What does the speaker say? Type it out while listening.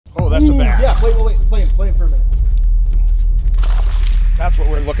that's a bass. Yeah, wait, play him for a minute. That's what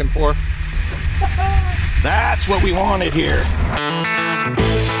we're looking for. That's what we wanted here.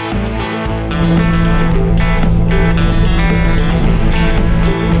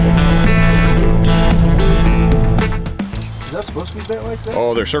 Is that supposed to be bent like that?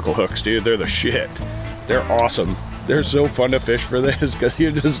 Oh, they're circle hooks, dude. They're the shit. They're awesome. They're so fun to fish for this because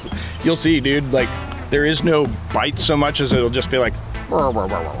you'll see, dude, like there is no bite so much as it'll just be like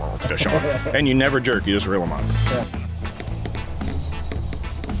fish on. And you never jerk, you just reel them on. Yeah.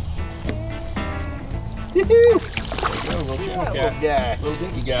 Little guy. Little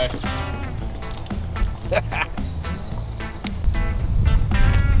dinky guy.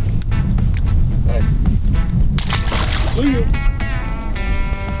 Nice.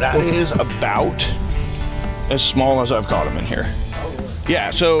 That is about as small as I've caught them in here.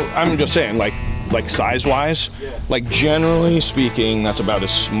 Yeah, so I'm just saying, like size-wise, like generally speaking, that's about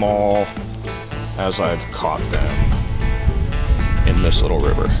as small as I've caught them in this little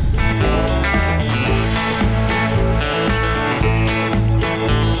river.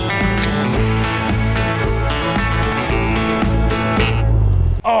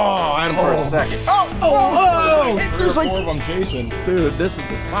 Oh, I had him for a second. Oh! There's like 4 of them chasing. Dude, this is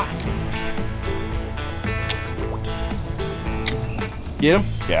the spot. Get him?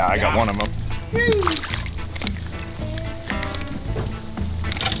 Yeah, I got one of them.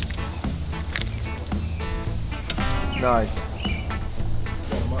 Nice.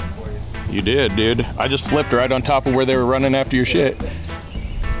 You did, dude. I just flipped right on top of where they were running after your shit.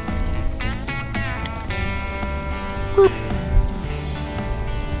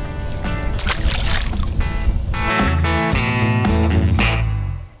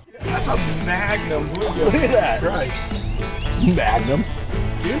 That's a magnum bluegill. Look at that. Christ. Magnum.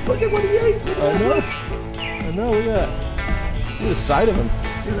 Dude, look at what he ate. I know, look at that. Look at the side of him.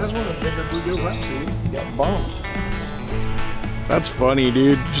 Dude, that's one of the bigger bluegills I've seen. He got bumped. That's funny,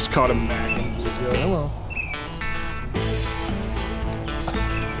 dude. Just caught a magnum bluegill. Hello.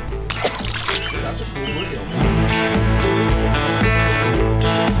 Dude, that's a cool bluegill, man.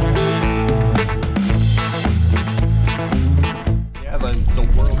 Yeah, the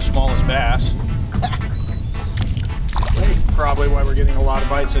world's smallest bass. Probably why we're getting a lot of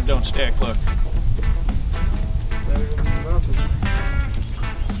bites that don't stick. Look.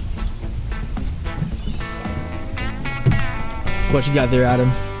 What you got there,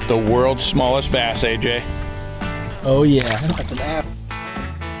 Adam? The world's smallest bass, AJ. Oh yeah. That's an app.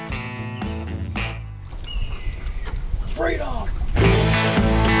 Freedom!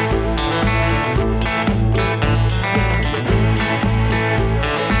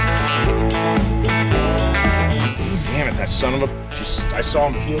 Damn it, that son of a... I saw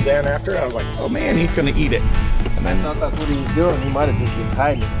him peel down after. I was like, oh man, he's gonna eat it. And I then, thought that's what he was doing. He might have just been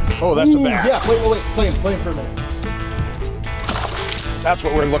hiding. oh, that's a bass. Yeah, wait, play him for a minute. That's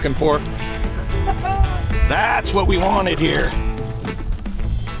what we're looking for. That's what we wanted here.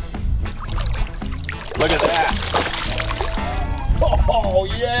 Look at that. Oh,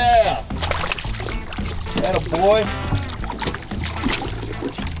 yeah. That a boy.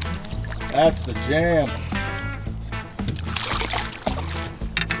 That's the jam.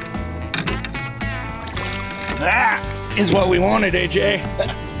 That is what we wanted, AJ.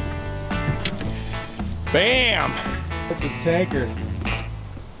 Bam. That's a tanker.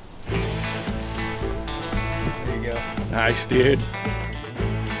 There you go. Nice, dude.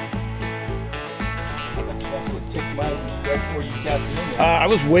 That's what ticked my right before you cast him in there. I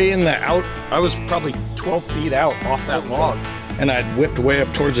was way in the out. I was probably 12 feet out off that log, and I'd whipped way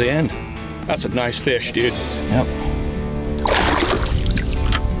up towards the end. That's a nice fish, dude. Yep.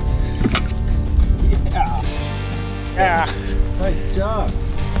 Yeah. Nice job.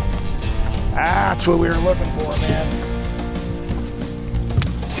 That's what we were looking for, man.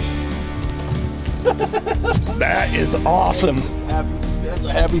 That is awesome. That's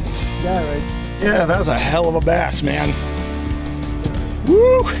a happy guy, right? Yeah, that was a hell of a bass, man.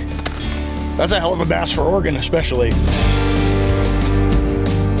 Woo! That's a hell of a bass for Oregon, especially.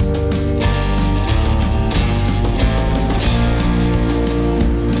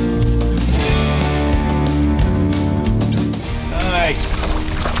 Nice.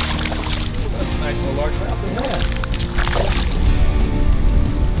 That's a nice little large trout. Yeah.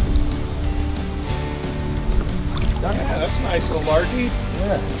 Yeah, that's a nice little largie.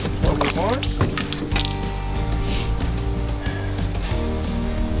 Yeah. Over the horns.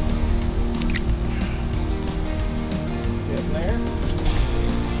 Get there.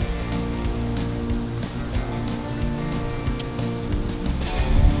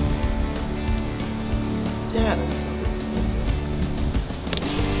 Yeah.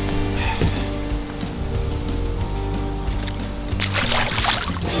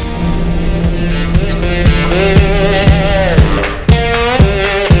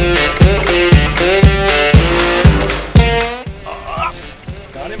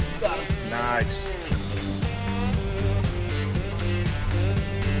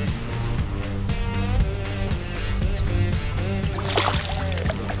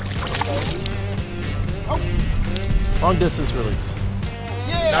 long distance release.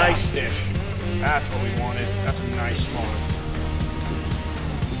 Yeah. Nice fish. That's what we wanted. That's a nice small one.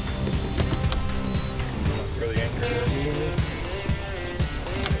 Throw the anchor.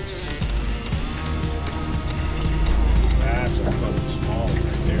 That's a fucking small one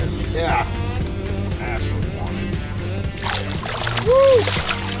right there. Yeah. That's what we wanted. Woo!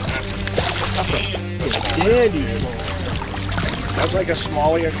 That's a dandy small. That's like a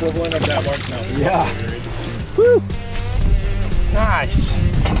smallie equivalent of that one. No. Yeah. Woo! Nice.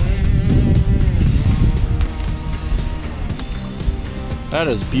 That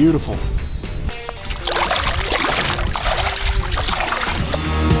is beautiful.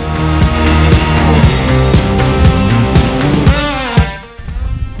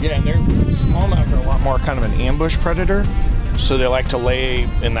 Yeah, and their smallmouth are a lot more kind of an ambush predator. So they like to lay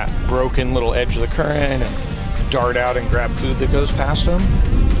in that broken little edge of the current and dart out and grab food that goes past them.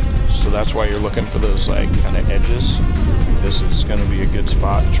 So that's why you're looking for those like kind of edges. This is going to be a good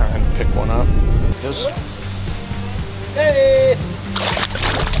spot to try and pick one up. Hey!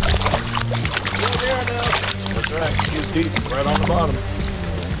 That's right, he's deep, right on the bottom.